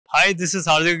Hi, this is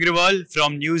Hardik Agrawal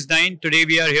from News9. Today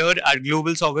we are here at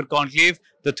Global Soccer Conclave,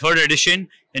 the third edition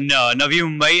in Navi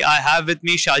Mumbai. I have with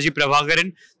me Shaji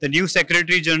Prabhakaran, the new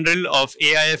Secretary General of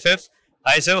AIFF.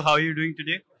 Hi sir, how are you doing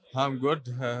today? I'm good.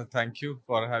 Thank you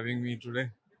for having me today.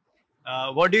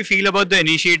 What do you feel about the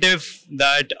initiative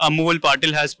that Amol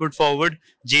Patil has put forward,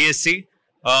 GSC?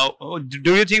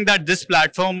 Do you think that this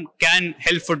platform can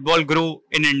help football grow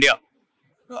in India?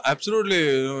 No,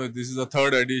 absolutely. This is the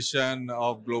third edition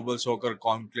of Global Soccer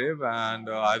Conclave, and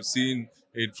I've seen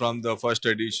it from the first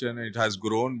edition. It has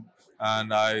grown,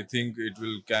 and I think it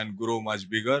will can grow much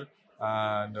bigger.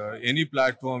 And any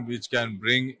platform which can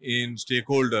bring in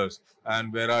stakeholders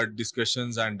and where are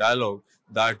discussions and dialogue,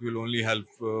 that will only help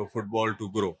football to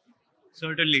grow.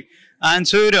 Certainly. And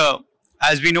sir,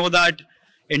 as we know that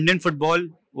Indian football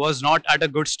was not at a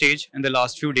good stage in the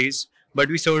last few days, but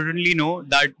we certainly know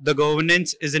that the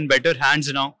governance is in better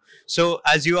hands now. So,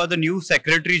 as you are the new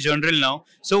Secretary General now,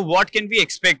 so what can we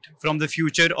expect from the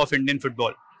future of Indian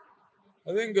football?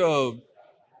 I think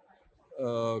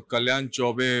Kalyan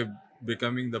Chobe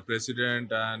becoming the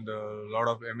president and a lot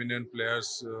of eminent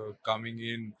players coming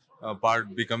in,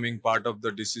 becoming part of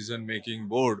the decision making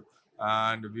board,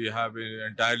 and we have an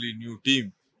entirely new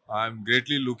team. I'm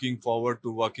greatly looking forward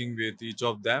to working with each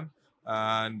of them,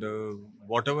 and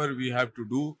whatever we have to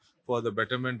do for the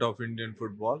betterment of Indian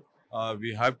football,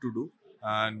 we have to do,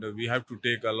 and we have to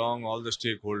take along all the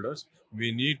stakeholders.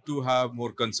 We need to have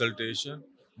more consultation,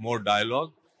 more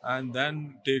dialogue, and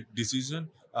then take decision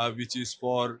which is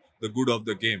for the good of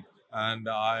the game. And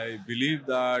I believe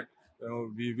that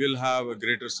we will have a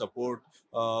greater support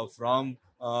from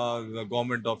the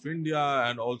government of India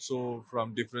and also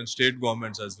from different state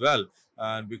governments as well.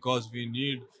 And because we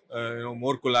need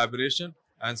more collaboration,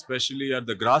 and especially at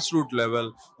the grassroots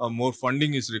level, more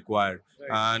funding is required, Right.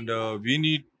 and we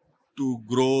need to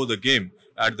grow the game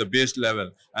at the base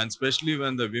level, and especially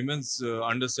when the women's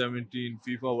under 17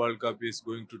 FIFA World Cup is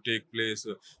going to take place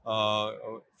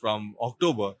from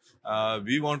October.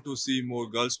 We want to see more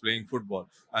girls playing football,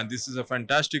 and this is a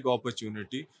fantastic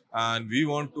opportunity, and we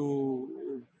want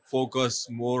to focus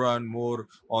more and more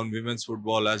on women's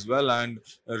football as well, and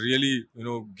really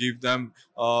give them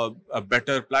a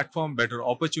better platform, better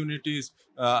opportunities,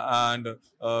 and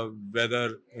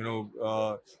whether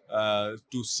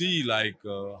to see like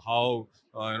how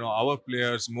our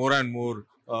players more and more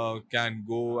can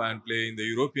go and play in the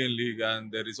European League,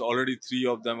 and there is already three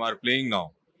of them are playing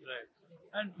now. Right.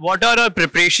 And what are our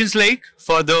preparations like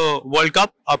for the World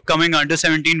Cup, upcoming Under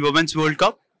 17 Women's World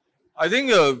Cup? I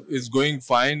think it's going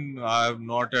fine. I have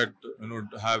not had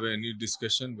have any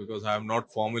discussion because I have not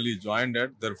formally joined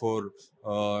it. Therefore,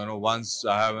 once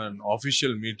I have an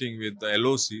official meeting with the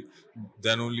LOC,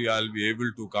 then only I'll be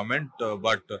able to comment.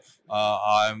 But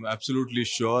I am absolutely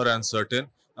sure and certain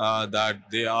that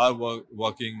they are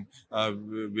working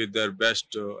with their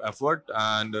best effort,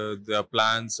 and their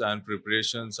plans and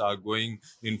preparations are going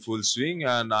in full swing.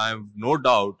 And I have no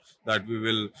doubt that we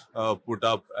will put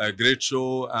up a great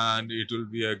show, and it will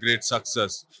be a great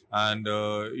success, and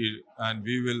and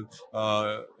we will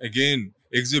again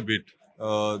exhibit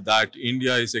that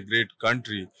India is a great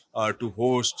country to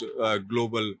host a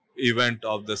global event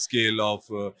of the scale of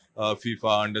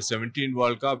FIFA Under 17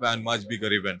 World Cup and much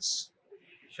bigger events.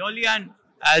 Surely, and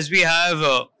as we have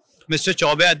Mr.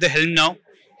 Chaube at the helm now,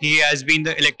 he has been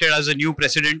elected as a new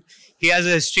president. He has a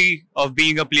history of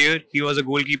being a player. He was a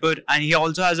goalkeeper, and he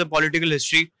also has a political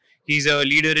history. He's a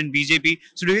leader in BJP.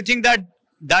 So, do you think that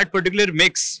that particular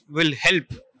mix will help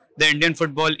the Indian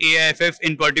football, AIFF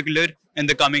in particular, in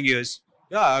the coming years?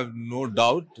 Yeah, I have no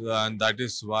doubt, and that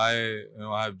is why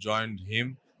I have joined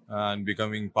him and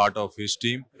becoming part of his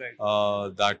team. Right.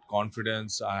 That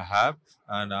confidence I have,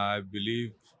 and I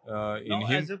believe in Now,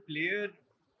 him. as a player,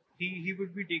 he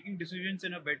would be taking decisions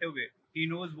in a better way. He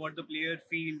knows what the player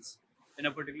feels in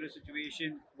a particular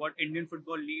situation, what Indian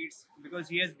football needs, because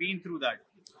he has been through that.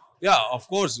 Yeah, of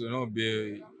course,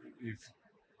 if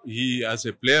he as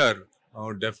a player,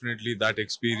 definitely that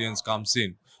experience comes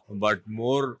in, but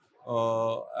more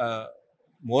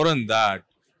than that,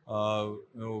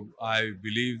 I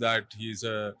believe that he's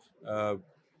a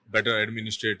better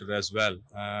administrator as well,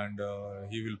 and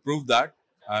he will prove that.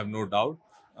 I have no doubt,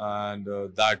 and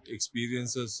that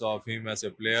experiences of him as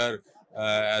a player,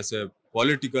 as a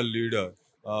political leader,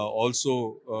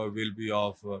 also will be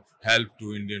of help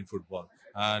to Indian football,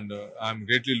 and I'm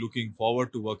greatly looking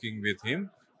forward to working with him,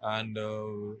 and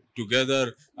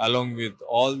together along with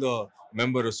all the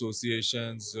member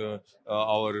associations,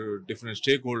 our different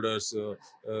stakeholders,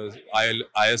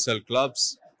 ISL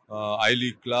clubs, I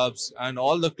League clubs, and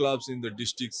all the clubs in the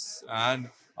districts, and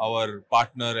our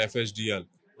partner FSDL.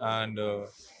 and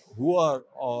who are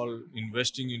all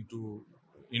investing into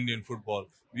Indian football.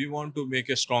 We want to make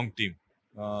a strong team,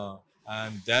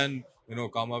 and then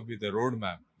come up with a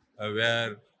roadmap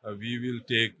where we will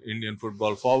take Indian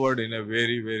football forward in a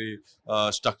very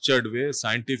structured way,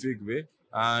 scientific way,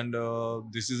 and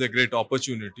this is a great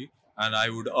opportunity. And I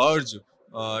would urge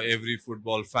every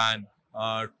football fan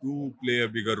to play a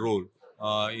bigger role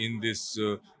in this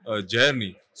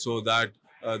journey, so that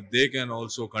they can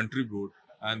also contribute,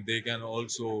 and they can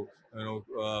also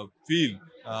feel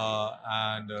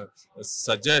and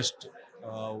suggest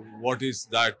what is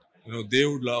that they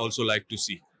would also like to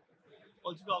see.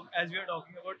 Also, as we are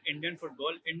talking about Indian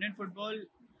football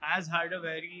has had a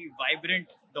very vibrant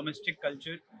domestic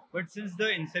culture, but since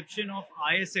the inception of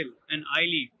ISL and I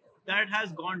League, that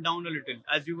has gone down a little.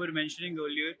 As you were mentioning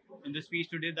earlier in the speech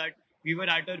today, that we were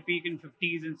at our peak in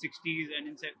 50s and 60s,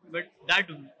 but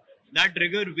that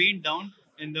rigor waned down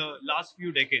in the last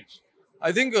few decades.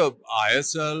 I think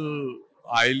ISL,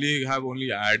 I League have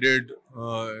only added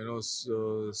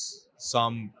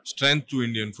some strength to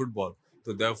Indian football.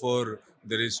 So therefore,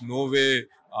 there is no way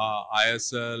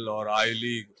ISL or I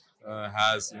League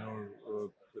has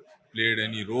played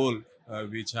any role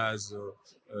which has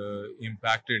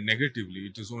impacted negatively.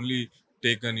 It has only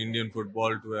taken Indian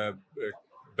football to a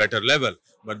better level.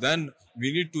 But then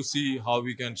we need to see how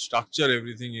we can structure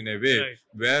everything in a way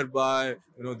whereby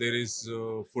there is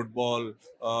football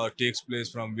takes place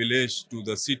from village to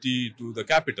the city to the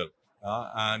capital,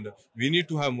 and we need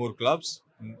to have more clubs.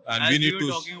 And as we need were to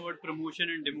talking about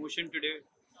promotion and demotion today,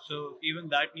 so even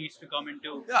that needs to come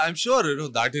into. Yeah, I'm sure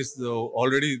that is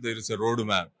already there is a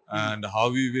roadmap, and how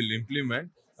we will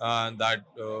implement, and that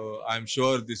I'm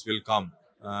sure this will come.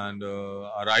 And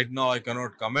right now I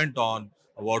cannot comment on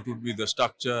what would be the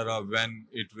structure, when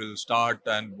it will start,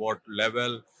 and what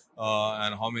level,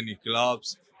 and how many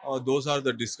clubs. Those are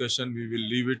the discussion we will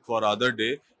leave it for other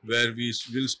day, where we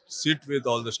will sit with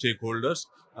all the stakeholders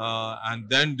and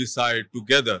then decide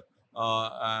together,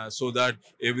 so that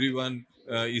everyone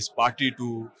is party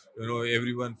to,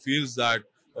 everyone feels that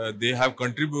they have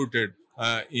contributed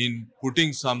in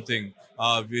putting something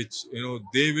which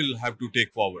they will have to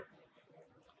take forward.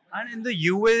 And in the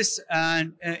US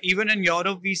and even in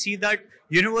Europe, we see that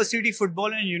university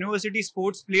football and university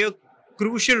sports play a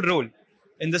crucial role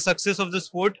in the success of the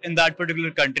sport in that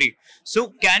particular country. So,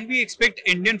 can we expect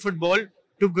Indian football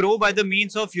to grow by the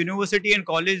means of university and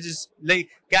colleges? Like,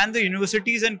 can the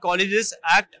universities and colleges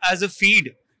act as a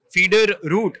feeder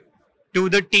route to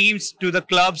the teams, to the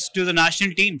clubs, to the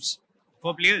national teams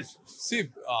for players? See,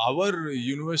 our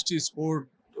university sport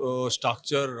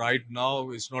structure right now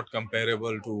is not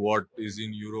comparable to what is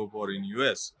in Europe or in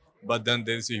US. But then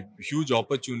there is a huge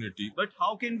opportunity. But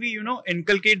how can we,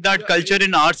 inculcate that culture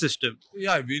in our system?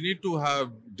 Yeah, we need to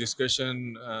have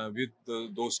discussion with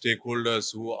those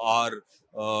stakeholders who are,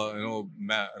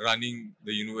 running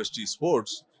the university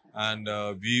sports, and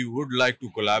we would like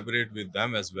to collaborate with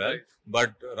them as well. Right.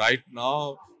 But right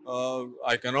now,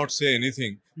 I cannot say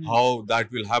anything how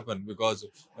that will happen, because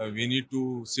we need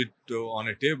to sit on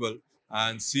a table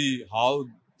and see how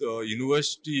the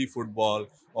university football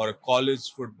or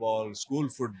college football, school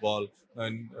football,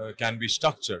 and can be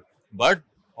structured. But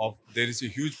there is a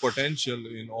huge potential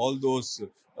in all those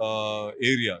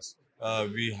areas.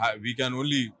 We can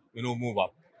only move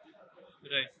up.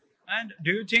 Right. And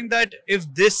do you think that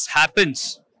if this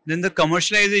happens, then the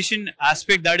commercialization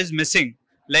aspect that is missing,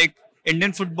 like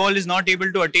Indian football is not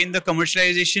able to attain the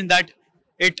commercialization that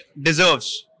it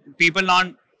deserves? People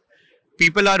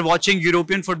are watching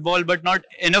European football, but not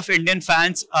enough Indian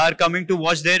fans are coming to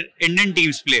watch their Indian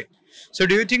teams play. So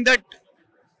do you think that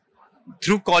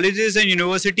through colleges and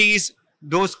universities,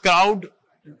 those crowd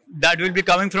that will be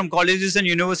coming from colleges and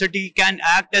university can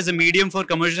act as a medium for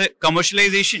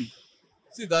commercialization?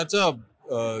 See, that's a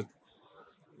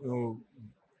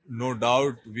no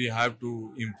doubt we have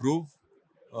to improve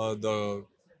the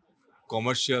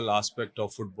commercial aspect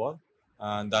of football,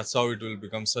 and that's how it will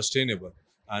become sustainable.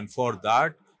 And for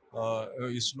that,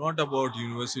 it's not about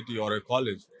university or a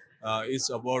college. It's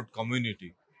about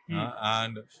community,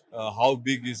 and how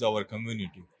big is our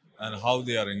community and how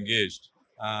they are engaged.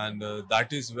 And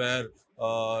that is where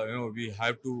we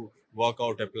have to work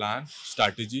out a plan,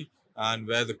 strategy, and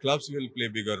where the clubs will play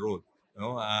bigger role.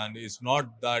 And it's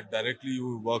not that directly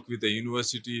you work with a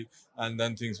university and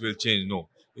then things will change. No,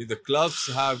 if the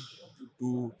clubs have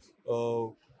to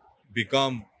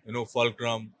become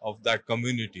fulcrum of that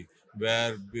community,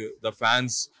 where the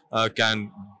fans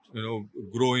can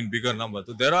grow in bigger number.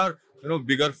 So there are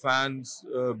bigger fans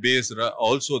base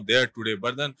also there today,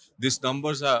 but then these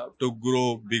numbers have to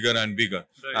grow bigger and bigger.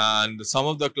 Right. And some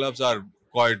of the clubs are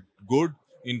quite good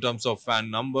in terms of fan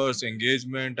numbers,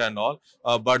 engagement and all.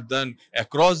 But then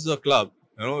across the club,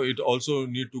 it also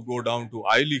need to go down to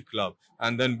I-League club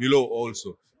and then below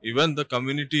also. Even the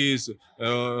community is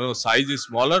size is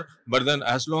smaller, but then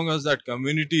as long as that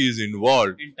community is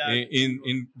involved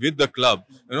in with the club,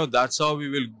 that's how we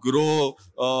will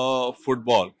grow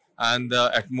football. And the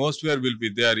atmosphere will be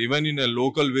there. Even in a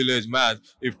local village match,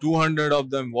 if 200 of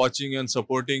them watching and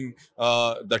supporting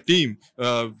the team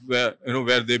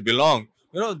where they belong,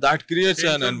 that creates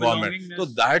an environment. So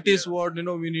that is what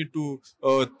we need to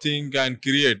think and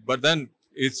create. But then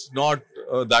it's not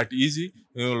that easy.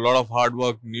 A lot of hard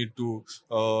work need to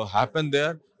happen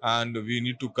there, and we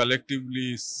need to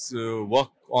collectively work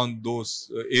on those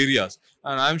areas.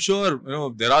 And I'm sure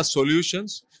there are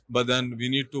solutions, but then we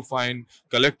need to find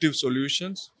collective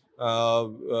solutions.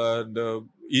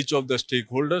 Each of the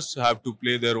stakeholders have to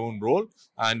play their own role,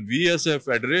 and we as a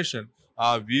federation,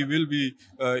 we will be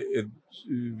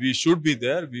we should be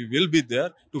there, we will be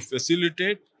there to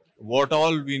facilitate what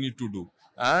all we need to do.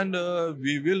 And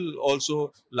we will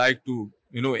also like to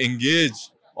engage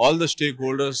all the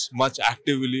stakeholders much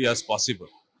actively as possible.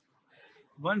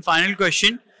 One final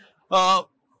question.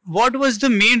 What was the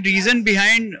main reason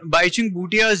behind Baichung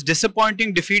Bhutia's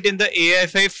disappointing defeat in the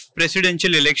AIFF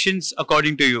presidential elections,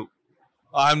 according to you?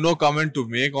 I have no comment to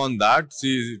make on that.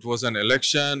 See, it was an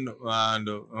election, and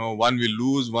one will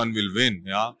lose, one will win.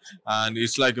 Yeah, and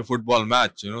it's like a football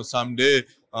match. Someday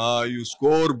you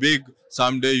score big,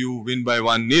 someday you win by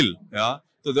 1-0. Yeah,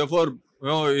 so therefore,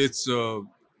 it's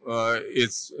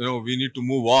we need to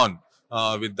move on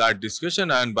with that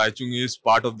discussion. And Baichung is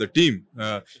part of the team.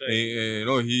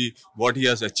 What he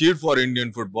has achieved for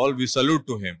Indian football, we salute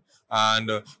to him,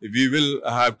 and we will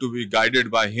have to be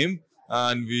guided by him.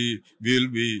 And we will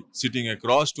be sitting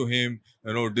across to him,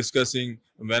 discussing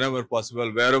whenever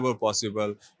possible, wherever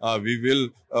possible. We will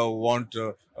want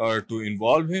to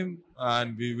involve him,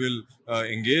 and we will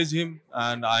engage him.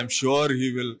 And I'm sure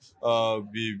he will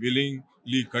be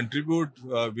willingly contribute,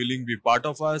 willing be part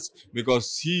of us,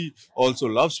 because he also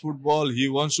loves football. He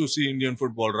wants to see Indian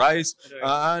football rise,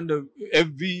 and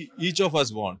each of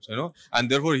us wants, and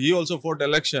therefore he also fought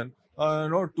election,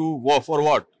 to for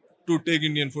what? To take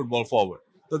Indian football forward.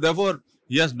 So therefore,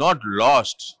 he has not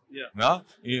lost. Yeah.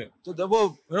 So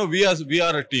therefore, we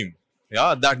are a team.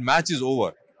 Yeah, that match is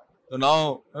over. So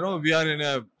now, we are in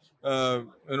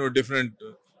a different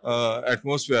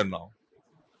atmosphere now.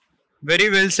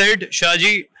 Very well said,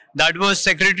 Shaji. That was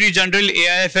Secretary General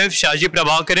AIFF Shaji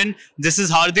Prabhakaran. This is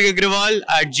Hardik Agrawal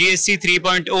at GSC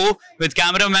 3.0 with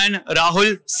cameraman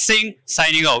Rahul Singh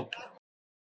signing out.